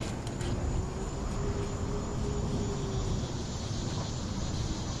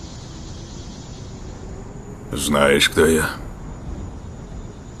Знаешь, кто я?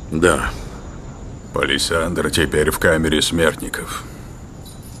 Да. Палисандр теперь в камере смертников.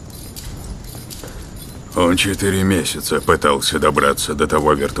 Он 4 месяца пытался добраться до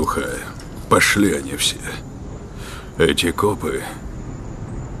того вертухая. Пошли они все. Эти копы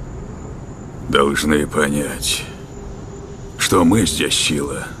должны понять, что мы здесь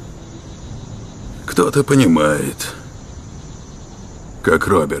сила. Кто-то понимает, как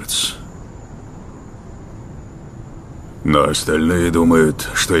Робертс. Но остальные думают,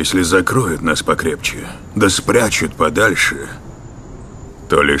 что если закроют нас покрепче, да спрячут подальше,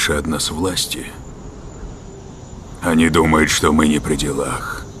 то лишат нас власти. Они думают, что мы не при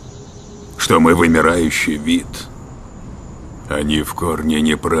делах, что мы вымирающий вид. Они в корне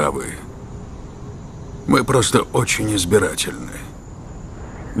не правы. Мы просто очень избирательны.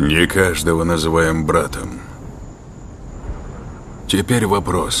 Не каждого называем братом. Теперь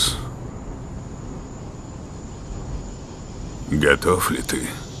вопрос. Готов ли ты?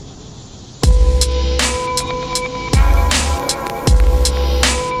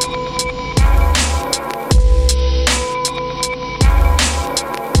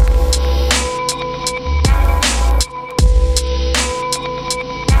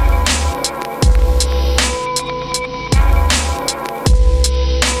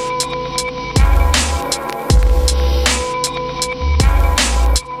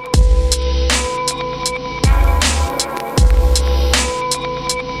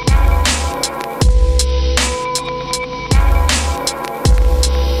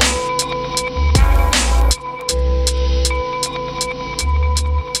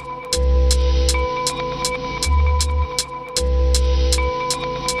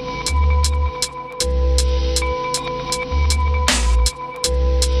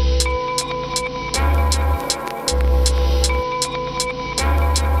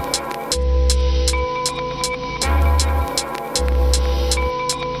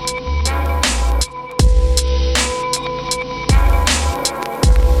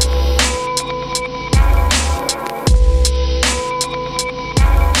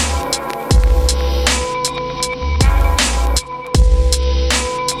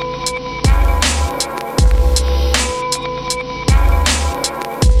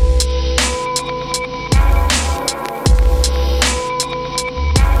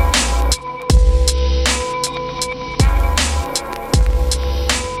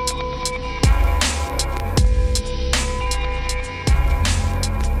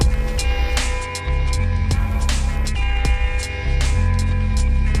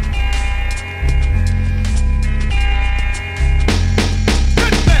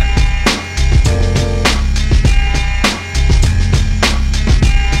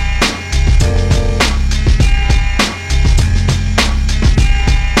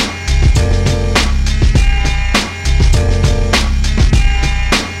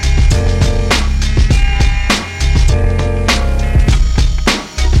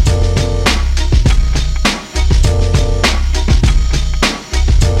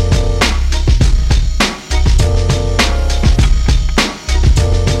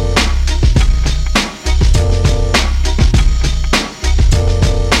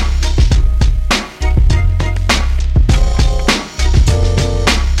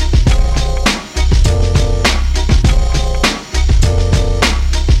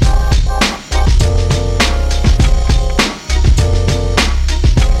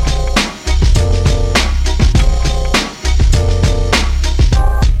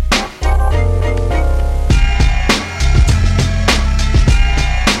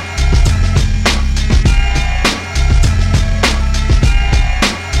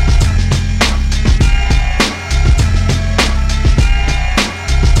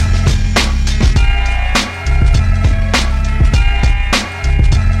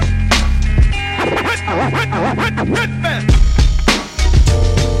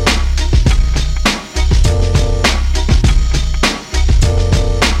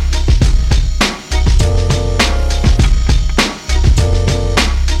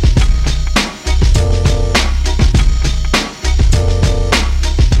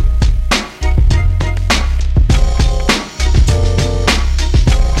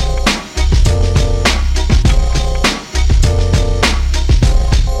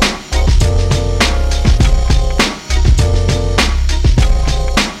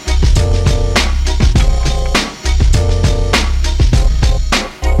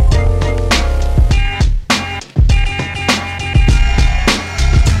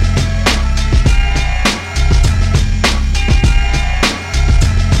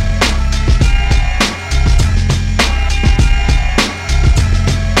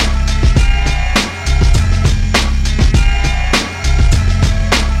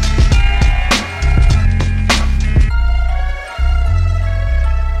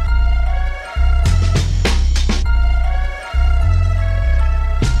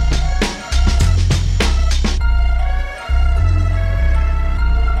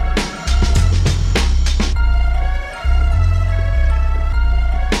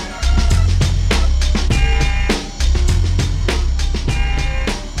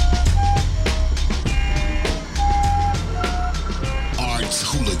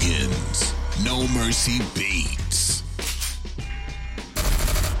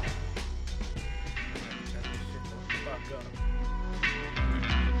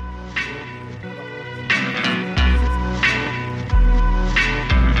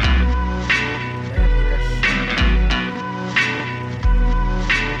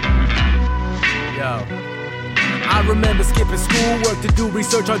 Yo, I remember skipping schoolwork to do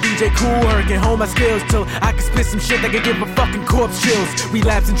research on DJ Kool Herc and hone my skills till I could spit some shit that could give a fucking corpse chills.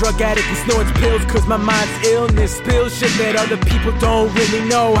 Relapsing drug addict who snorts pills cause my mind's illness spills shit that other people don't really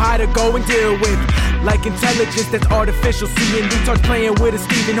know how to go and deal with. Like intelligence that's artificial, seeing retards playing with a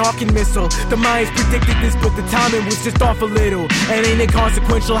Stephen Hawking missile. The Mayans predicted this, but the timing was just off a little. And ain't it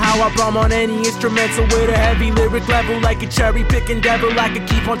consequential how I bomb on any instrumental with a heavy lyric level? Like a cherry-picking devil, I could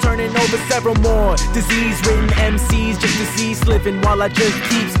keep on turning over several more disease-ridden MCs just disease living while I just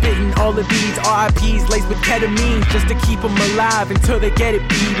keep spitting all of these RIPs laced with ketamine just to keep them alive until they get it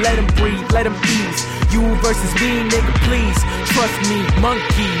beat. Let them breathe, let them ease. You versus me, nigga, please trust me,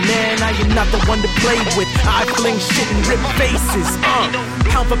 monkey, man, I am not the one to play with. I fling shit and rip faces,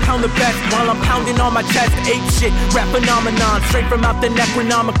 pound for pound the best while I'm pounding on my chest. Ape shit, rap phenomenon, straight from out the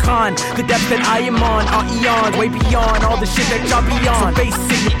Necronomicon. The depth that I am on are eons, way beyond all the shit that y'all be on.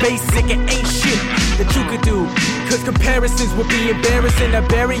 So basic, it ain't shit that you could do, cause comparisons would be embarrassing. A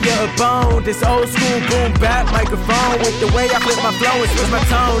barrier of bone, this old school boom bap microphone. With the way I flip my flow and switch my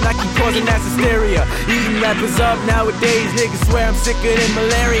tone, I keep causing that hysteria. Eating rappers up nowadays, niggas swear I'm sicker than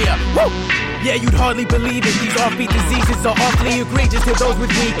malaria. Woo! Yeah, you'd hardly believe it. These offbeat diseases are awfully egregious to those with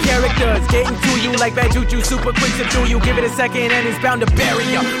weak characters. Getting to you like bad juju, super quick to do you. Give it a second and it's bound to bury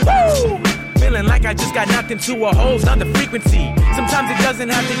ya. Woo! Feeling like I just got knocked into a whole nother frequency. Sometimes it doesn't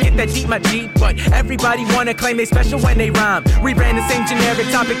have to get that deep, my G, but everybody wanna claim they special when they rhyme. Rebrand the same generic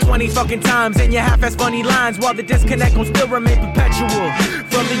topic 20 fucking times, and you half-ass funny lines while the disconnect gon' still remain perpetual.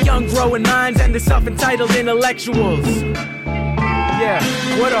 From the young growing minds and the self-entitled intellectuals. Yeah,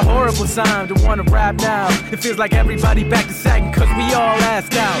 what a horrible sign to wanna rap now. It feels like everybody back to sagging cause we all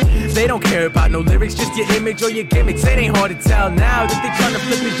asked out. They don't care about no lyrics, just your image or your gimmicks. It ain't hard to tell now that they tryna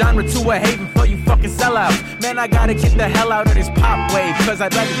flip the genre to a haven for you fucking sellouts. Man, I gotta get the hell out of this pop wave, cause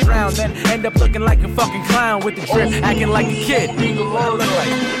I'd rather drown than end up looking like a fucking clown with the drip, acting like a kid.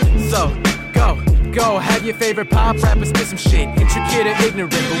 So, go, have your favorite pop rapper spit some shit. Intricate or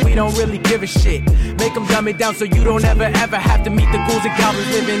ignorant, but we don't really give a shit. Make them dumb it down so you don't ever have to meet the ghouls and goblins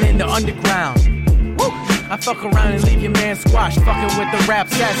living in the underground. Woo! I fuck around and leave your man squashed, fucking with the rap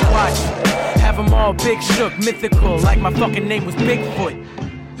Sasquatch. Have them all big shook, mythical, like my fucking name was Bigfoot.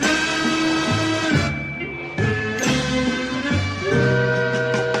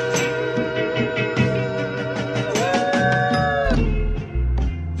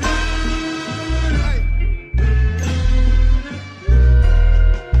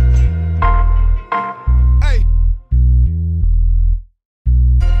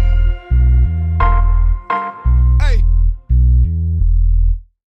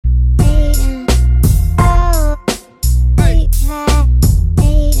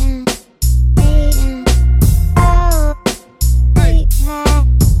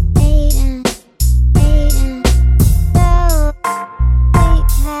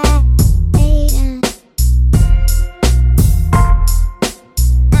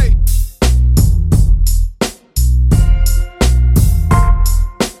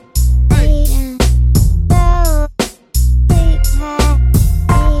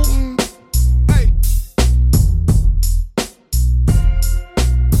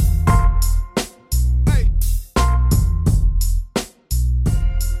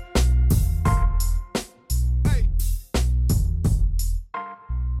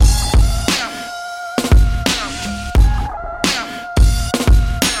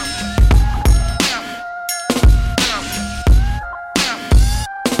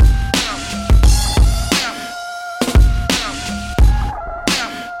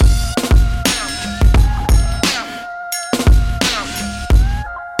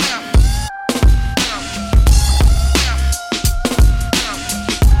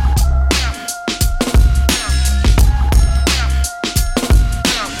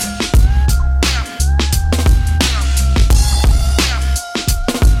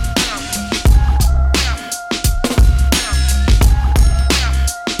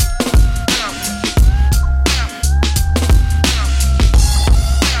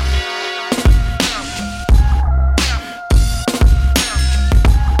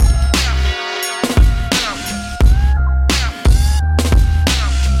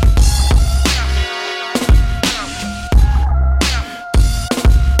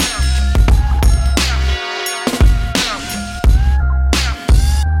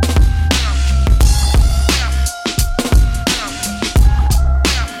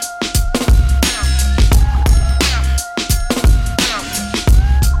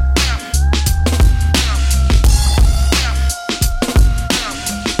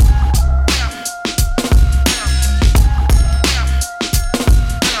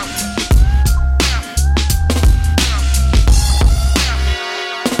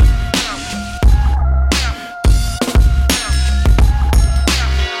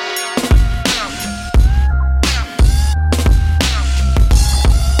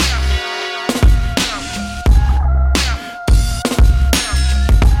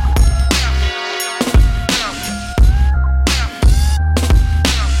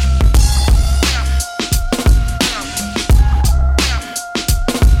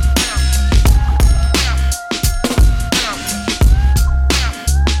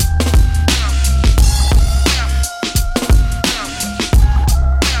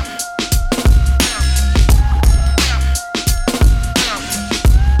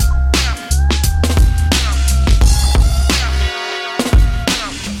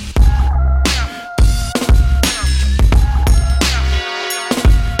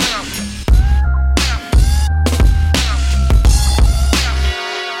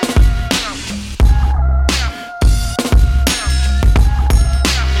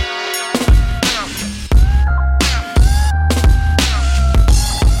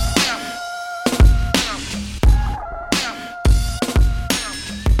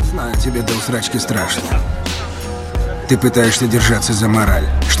 Знаю, тебе до усрачки страшно. Ты пытаешься держаться за мораль.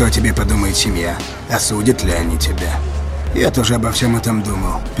 Что о тебе подумает семья? Осудят ли они тебя? Я тоже обо всем этом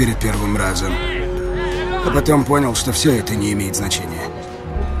думал перед первым разом. А потом понял, что все это не имеет значения.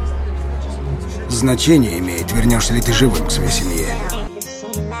 Значение имеет, вернешься ли ты живым к своей семье.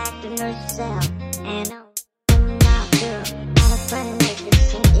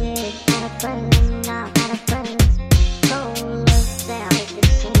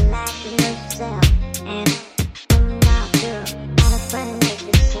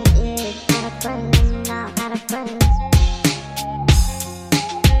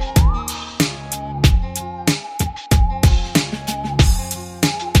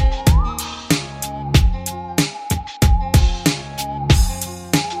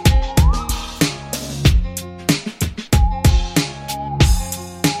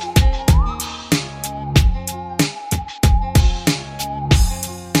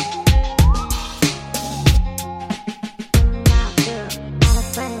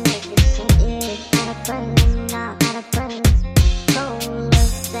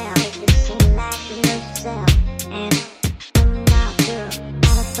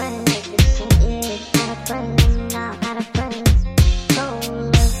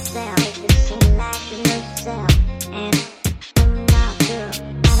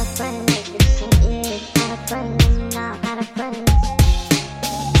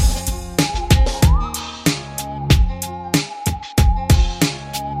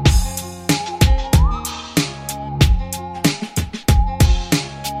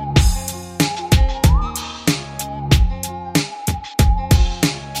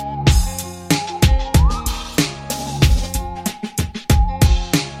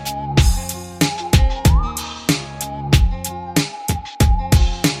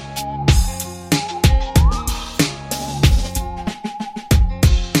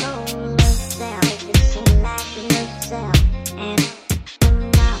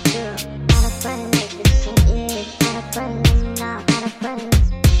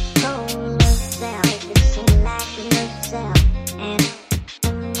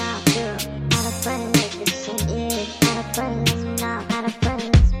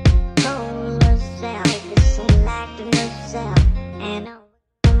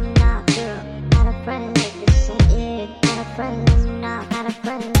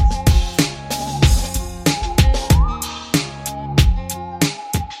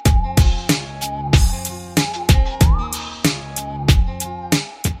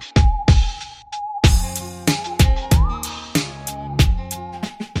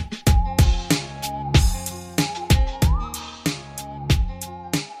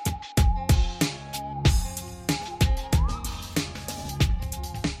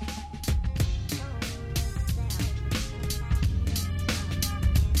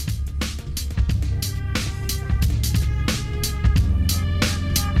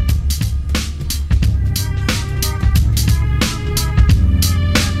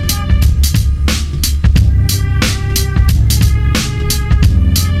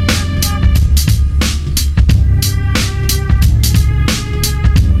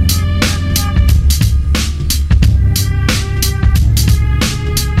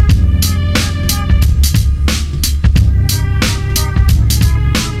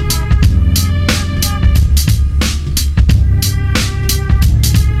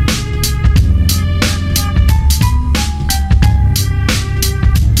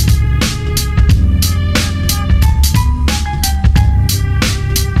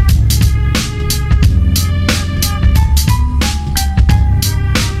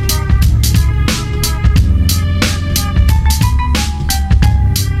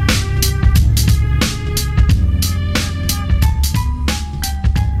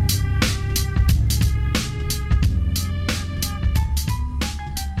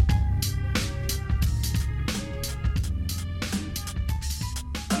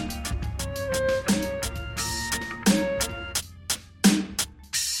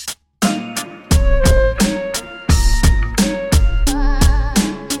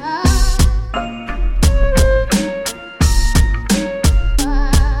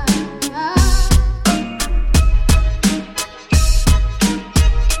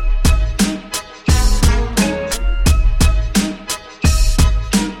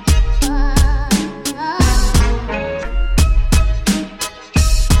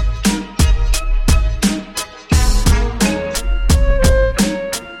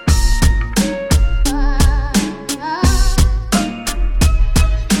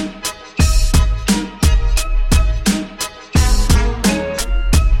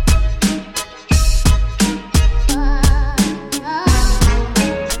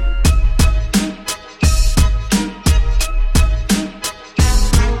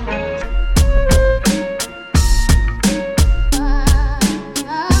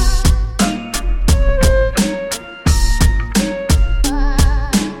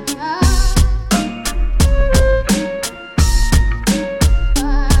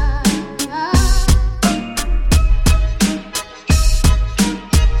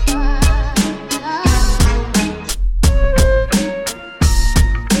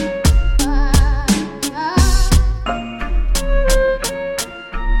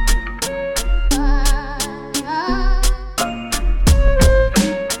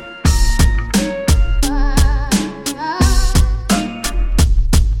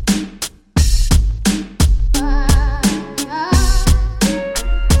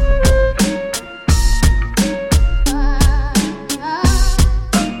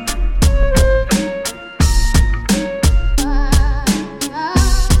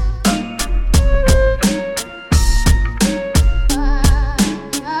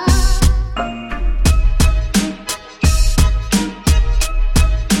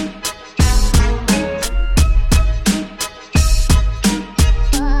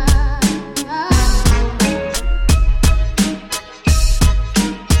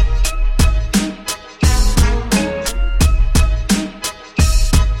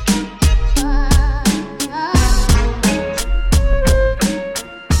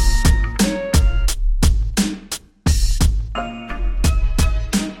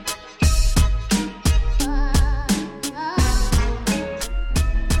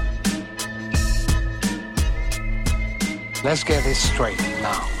 this straight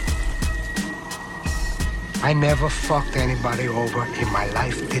now. I never fucked anybody over in my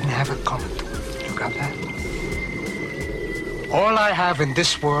life. Didn't have it coming to me. You got that? All I have in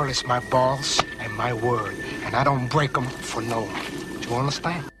this world is my balls and my word. And I don't break them for no one. Do you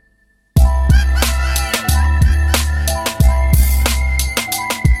understand?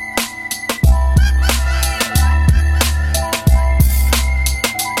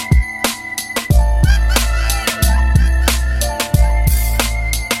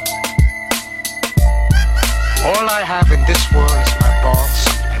 All I have in this world is my balls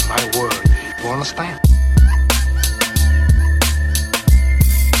and my word. You understand?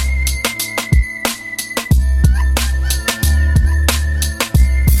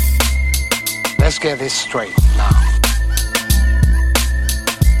 Let's get this straight now.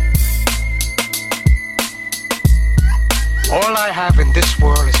 All I have in this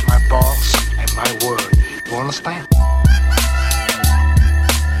world is my balls and my word. You understand?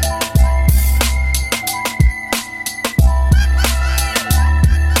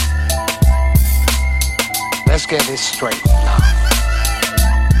 Let's get this straight now.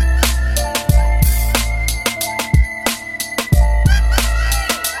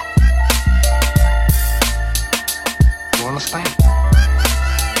 You understand?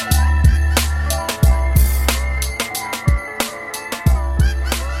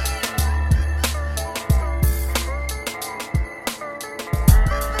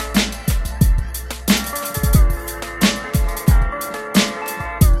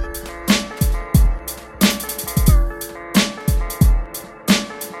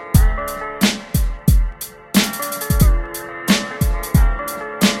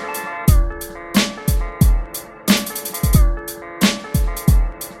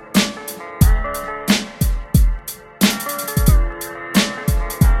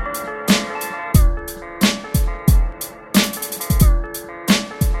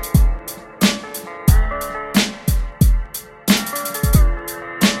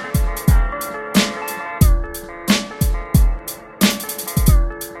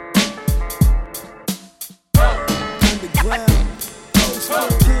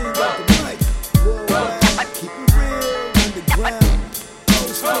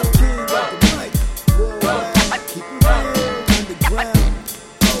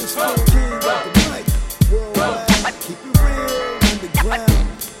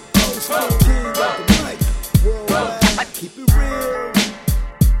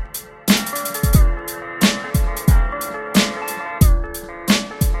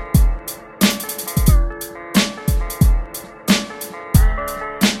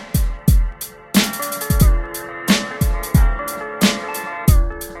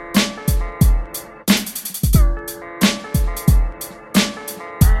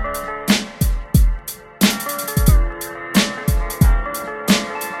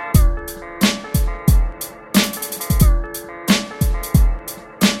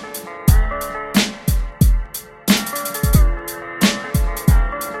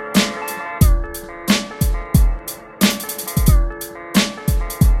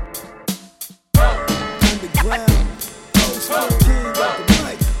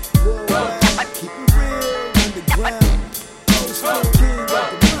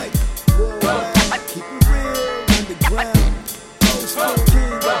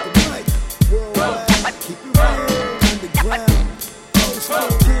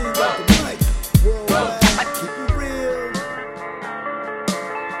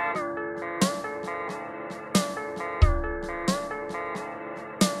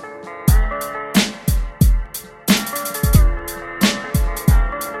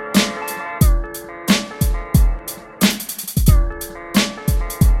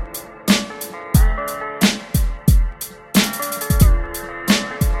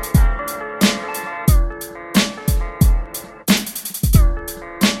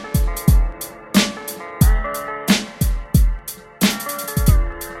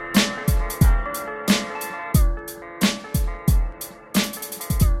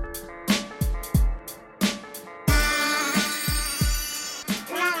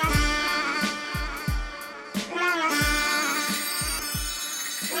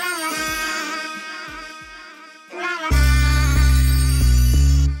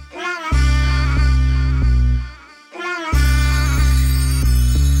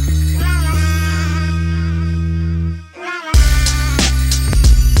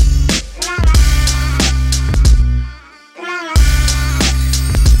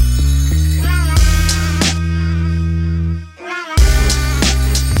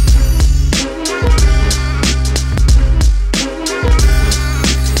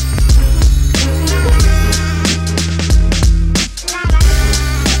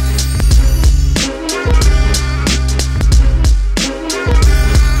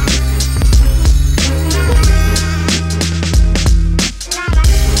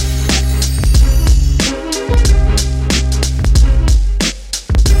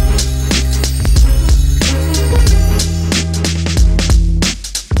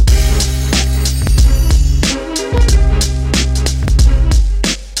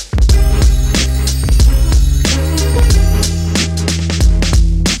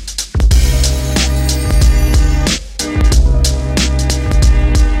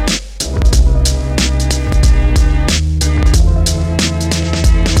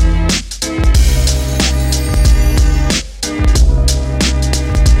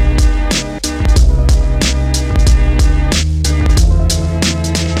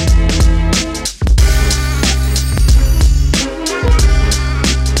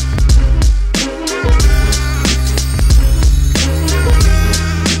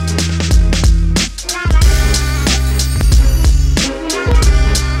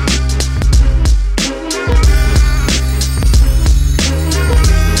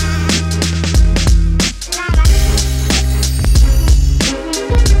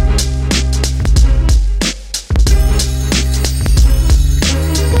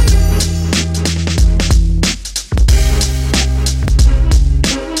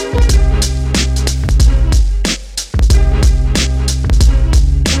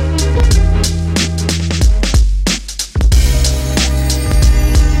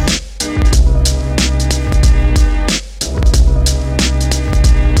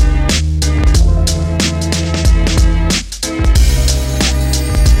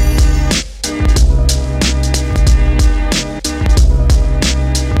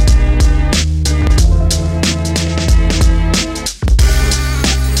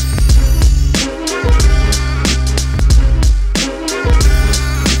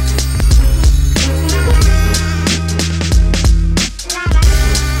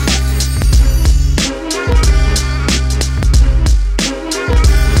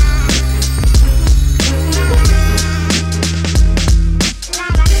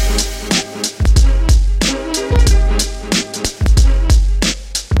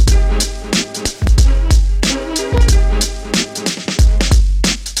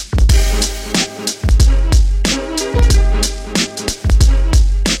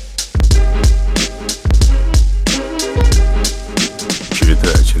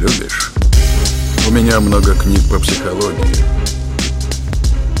 меня много книг по психологии.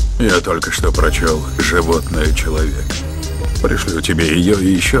 Я только что прочел «Животное человек». Пришлю тебе ее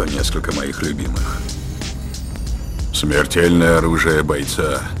и еще несколько моих любимых. Смертельное оружие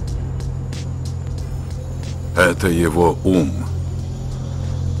бойца — это его ум.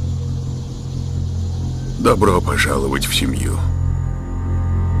 Добро пожаловать в семью.